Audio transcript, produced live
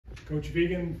Coach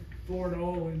Vigen,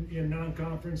 4-0 in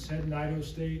non-conference, heading to Idaho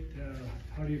State.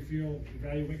 How do you feel,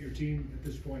 evaluate your team at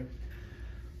this point?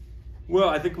 Well,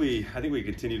 I think we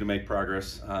continue to make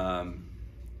progress. You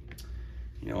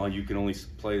know, you can only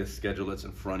play the schedule that's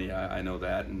in front of you. I know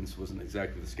that, and this wasn't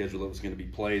exactly the schedule that was going to be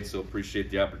played, so appreciate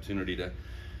the opportunity to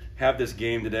have this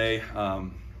game today.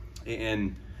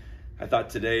 And I thought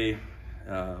today,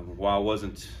 while it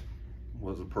wasn't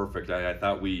perfect, I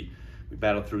thought we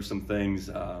battled through some things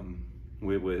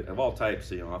with of all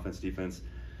types, you know, offense, defense,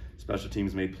 special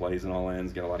teams made plays on all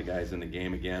ends, got a lot of guys in the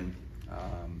game again.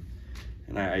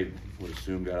 And I would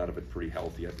assume got out of it pretty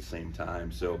healthy at the same time.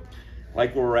 So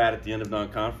like where we're at the end of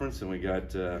non-conference, and we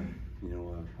got, you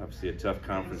know, obviously a tough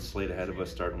conference slate ahead of us,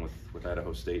 starting with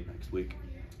Idaho State next week.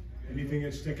 Anything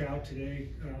that stick out today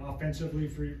offensively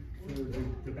for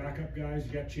the backup guys?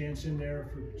 You got Chance in there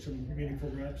for some meaningful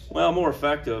reps? Well, more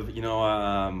effective. You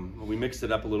know, we mixed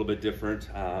it up a little bit different.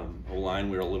 O-line,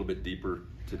 we were a little bit deeper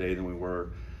today than we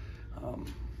were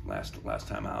last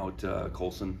time out.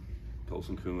 Colson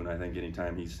Kuhn, I think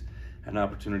anytime he's had an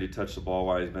opportunity to touch the ball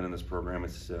while he's been in this program,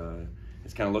 it's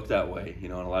kind of looked that way, you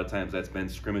know, and a lot of times that's been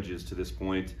scrimmages to this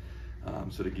point.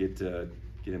 So to get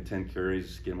him 10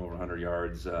 carries, get him over 100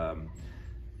 yards, you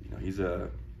know, he's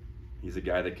a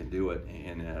guy that can do it,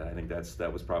 and I think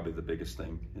that was probably the biggest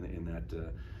thing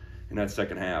in that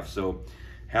second half. So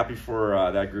happy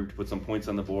for that group to put some points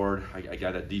on the board. I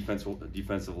got that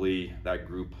defensively, that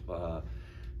group,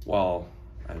 while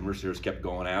Mercyhurst kept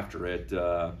going after it,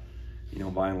 you know,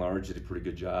 by and large, did a pretty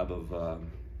good job of,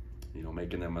 you know,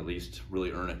 making them at least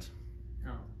really earn it.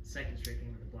 Oh, second straight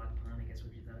game with the block punt. I guess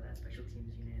what you thought of that special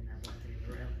teams unit and that block to get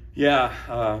around?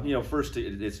 Yeah, you know, first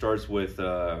it starts with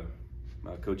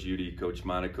Coach Udy, Coach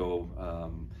Monaco,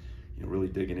 you know, really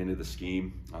digging into the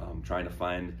scheme, trying to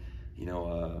find, you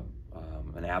know,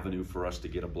 an avenue for us to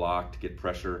get a block, to get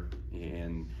pressure,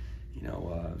 and you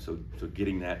know, so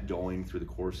getting that going through the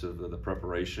course of the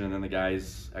preparation, and then the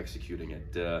guys executing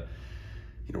it.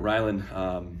 You know, Ryland,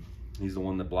 he's the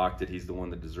one that blocked it. He's the one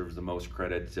that deserves the most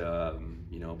credit.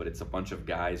 You know, but it's a bunch of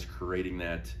guys creating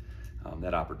that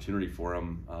opportunity for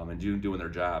him and doing their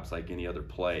jobs like any other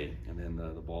play. And then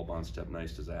the ball bounce step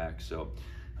nice to Zach. So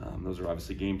those are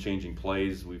obviously game-changing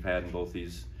plays we've had in both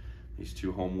these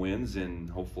two home wins, and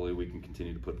hopefully we can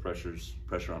continue to put pressure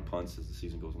on punts as the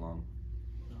season goes along.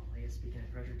 Well, I guess speaking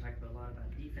of pressure, talked a lot about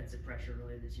defensive pressure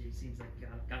really this year. It seems like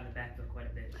got in the backfield quite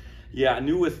a bit. Yeah, I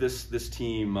knew with this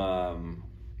team,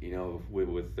 you know,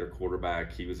 with their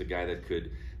quarterback, he was a guy that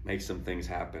could make some things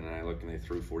happen. And I look, and they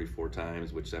threw 44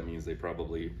 times, which that means they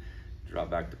probably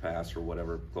dropped back to pass or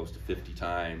whatever, close to 50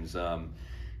 times.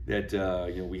 You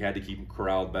know, we had to keep them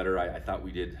corralled better. I thought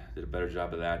we did a better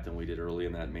job of that than we did early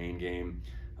in that main game.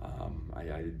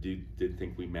 I did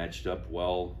think we matched up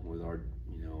well with our,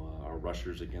 you know, our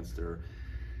rushers against their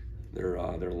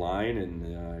line,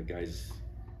 and guys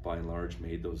by and large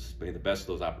made the best of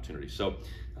those opportunities. So,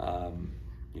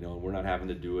 you know, we're not having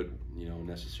to do it, you know,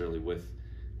 necessarily with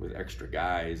extra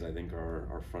guys. I think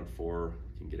our front four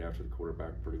can get after the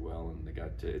quarterback pretty well, and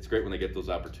it's great when they get those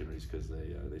opportunities, because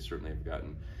they certainly have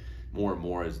gotten more and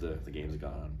more as the games have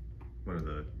gone on. One of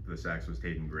the sacks was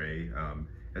Taden Gray.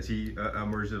 Has he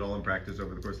emerged at all in practice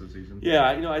over the course of the season?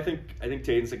 Yeah, you know, I think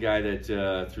Taden's a guy that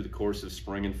through the course of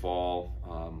spring and fall,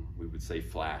 we would say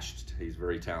flashed. He's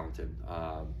very talented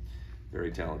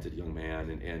young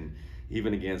man, and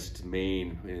even against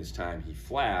Maine in his time, he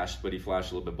flashed, but he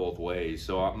flashed a little bit both ways.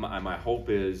 So my hope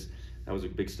is that was a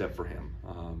big step for him.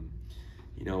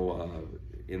 You know,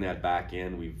 in that back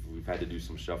end, we've had to do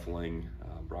some shuffling.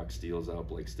 Brock Steele's out,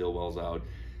 Blake Stillwell's out.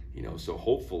 You know, so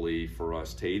hopefully for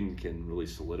us, Taden can really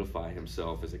solidify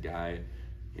himself as a guy,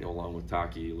 you know, along with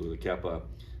Taki, Lulakepa,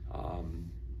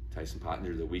 Tyson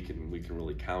Pottinger, that we can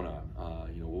really count on.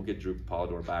 You know, we'll get Drew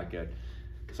Polidor back at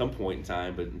some point in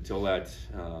time, but until that,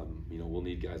 you know, we'll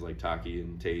need guys like Taki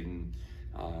and Taden,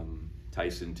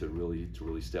 Tyson to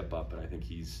really step up. And I think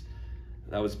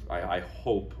I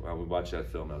hope we watched that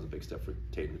film. That was a big step for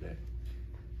Taden today.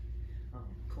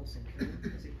 Colson was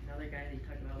another guy that you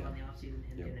talked about a lot in the offseason,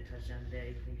 him getting a touchdown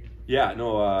today. Yeah,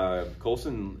 no,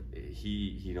 Colson,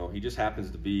 he just happens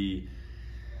to be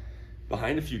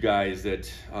behind a few guys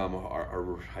that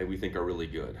we think are really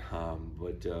good.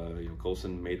 But you know,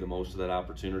 Colson made the most of that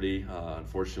opportunity.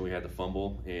 Unfortunately, we had the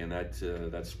fumble, and that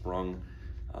sprung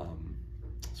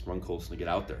Colson to get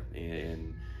out there.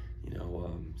 And you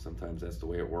know, sometimes that's the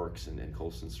way it works. And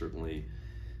Colson certainly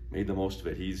made the most of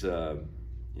it. He's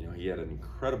you know, he had an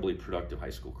incredibly productive high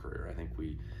school career. I think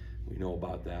we know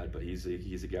about that, but he's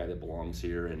a guy that belongs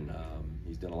here, and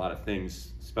he's done a lot of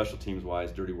things, special teams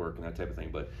wise, dirty work and that type of thing.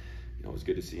 But it was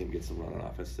good to see him get some run on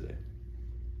offense today.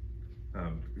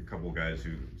 A couple of guys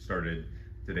who started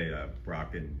today,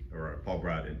 Paul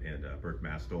Brott and Bert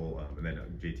Mastel, and then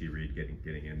JT Reed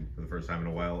getting in for the first time in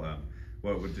a while.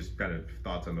 What would just kind of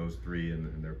thoughts on those three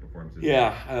and their performances?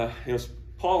 Yeah,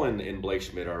 Paul and Blake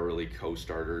Schmidt are really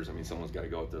co-starters. I mean, someone's got to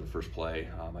go at the first play.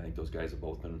 I think those guys have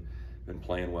both been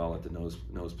playing well at the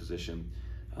nose position.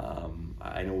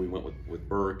 I know we went with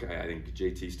Burke. I think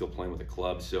JT's still playing with the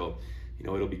club, so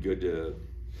it'll be good to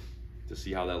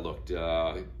see how that looked.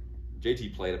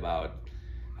 JT played about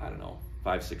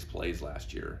 5-6 plays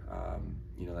last year.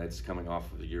 That's coming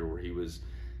off of the year where he was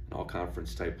an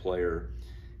all-conference type player,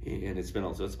 and it's been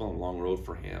a long road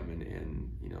for him,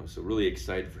 and so really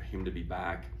excited for him to be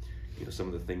back. Some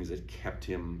of the things that kept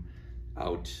him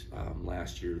out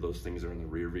last year, those things are in the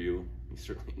rear view.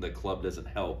 Certainly the club doesn't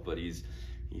help, but he's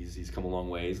come a long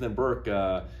ways. And then Burke,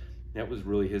 that was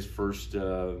really his first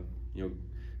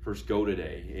first go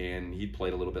today, and he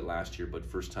played a little bit last year, but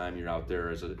first time you're out there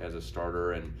as a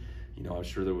starter, and I'm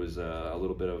sure there was a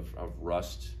little bit of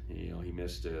rust. He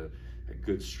missed a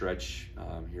good stretch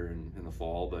here in the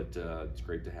fall, but it's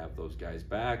great to have those guys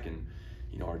back, and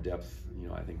our depth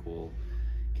I think will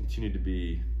continue to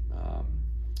be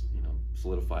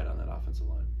solidified on that offensive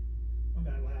line. On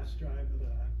that last drive of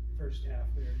the first half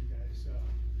there, you guys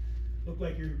looked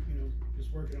like you're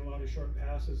just working a lot of short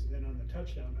passes, and then on the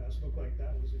touchdown pass looked like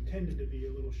that was intended to be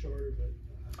a little shorter, but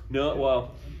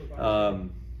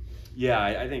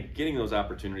I think getting those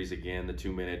opportunities again, the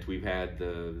 2-minute, we've had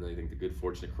the good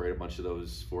fortune to create a bunch of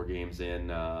those 4 games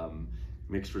in,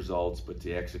 mixed results, but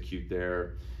to execute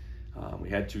there, we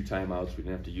had 2 timeouts, we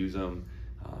didn't have to use them.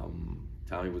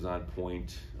 Tommy was on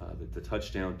point. The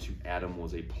touchdown to Adam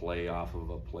was a play off of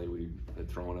a play we had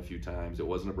thrown a few times. It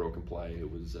wasn't a broken play. It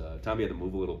was Tommy had to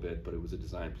move a little bit, but it was a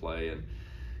design play. And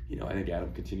I think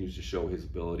Adam continues to show his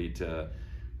ability to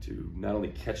not only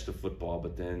catch the football,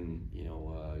 but then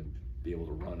be able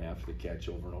to run after the catch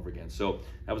over and over again. So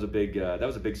that was a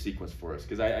big sequence for us,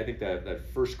 because I think that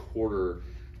first quarter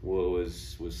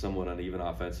was somewhat uneven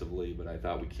offensively, but I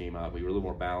thought we came out, we were a little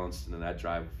more balanced, and then that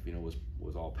drive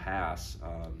was all pass,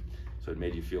 so it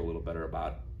made you feel a little better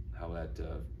about how that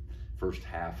first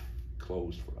half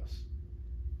closed for us.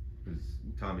 It was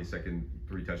Tommy's second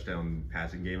 3-touchdown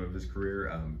passing game of his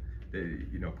career.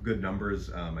 Good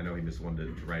numbers. I know he missed one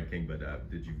to Ryan King, but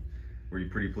were you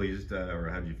pretty pleased, or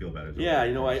how did you feel about it? Yeah,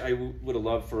 I would have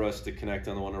loved for us to connect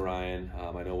on the one to Ryan.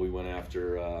 I know we went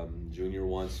after Junior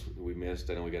once, we missed.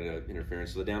 I know we got an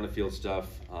interference. So the down the field stuff,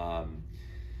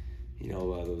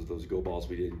 those go balls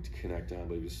we didn't connect on,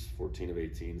 but he was 14 of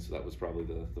 18, so that was probably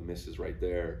the misses right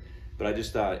there. But I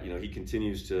just thought, he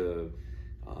continues to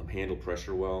handle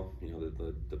pressure well.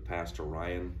 The pass to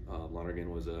Ryan Lonergan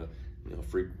was a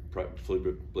free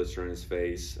blitzer in his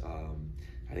face.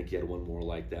 I think he had one more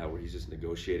like that where he's just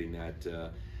negotiating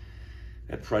that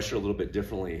pressure a little bit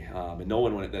differently, and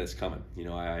knowing that it's coming.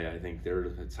 I think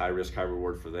it's high risk, high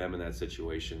reward for them in that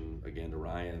situation. Again, to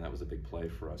Ryan, and that was a big play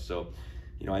for us. So,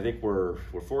 I think we're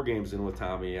 4 games in with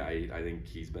Tommy. I think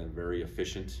he's been very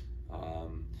efficient.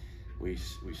 We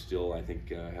still, I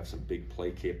think, have some big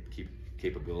play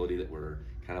capability that we're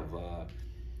kind of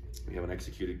we haven't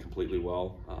executed completely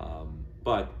well.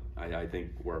 But I think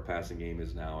where our passing game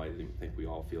is now, I think we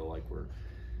all feel like we're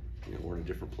in a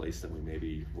different place than we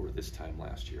maybe were this time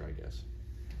last year, I guess.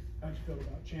 How'd you feel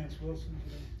about Chance Wilson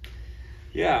today?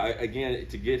 Yeah, again,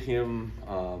 to get him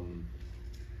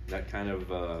that kind of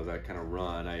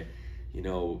run, and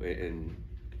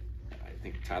I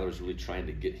think Tyler's really trying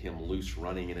to get him loose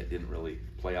running, and it didn't really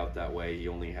play out that way. He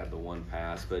only had the one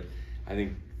pass, but I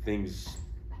think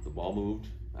the ball moved.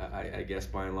 I guess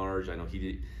by and large, I know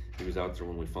he was out there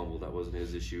when we fumbled. That wasn't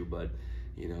his issue, but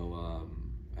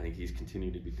I think he's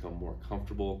continued to become more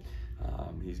comfortable.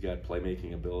 He's got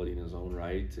playmaking ability in his own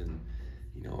right, and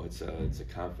it's a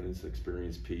confidence,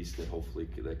 experience piece that hopefully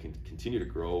that can continue to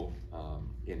grow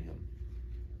in him.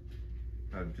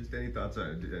 Just any thoughts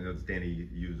on? I know it's Danny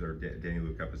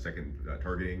Luke up a second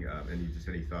targeting.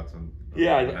 Any thoughts on?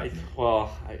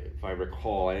 If I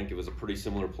recall, I think it was a pretty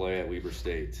similar play at Weber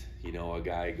State. A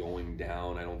guy going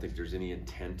down. I don't think there's any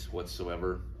intent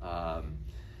whatsoever.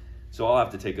 So I'll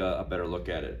have to take a better look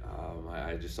at it.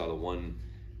 I just saw the one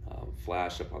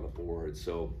flash up on the board.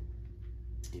 So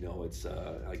it's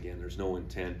again, there's no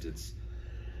intent. It's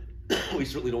we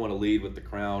certainly don't want to lead with the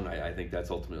crown. I think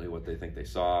that's ultimately what they think they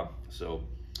saw. So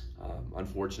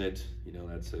unfortunate.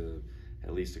 That's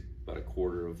at least about a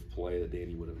quarter of play that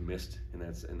Danny would have missed in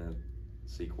that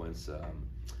sequence.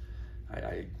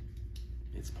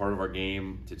 It's part of our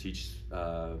game to teach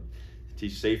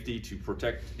teach safety to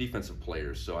protect defensive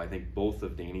players. So I think both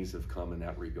of Danny's have come in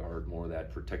that regard, more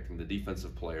that protecting the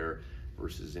defensive player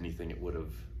versus anything it would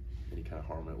have, any kind of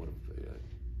harm it would have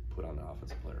put on the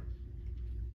offensive player.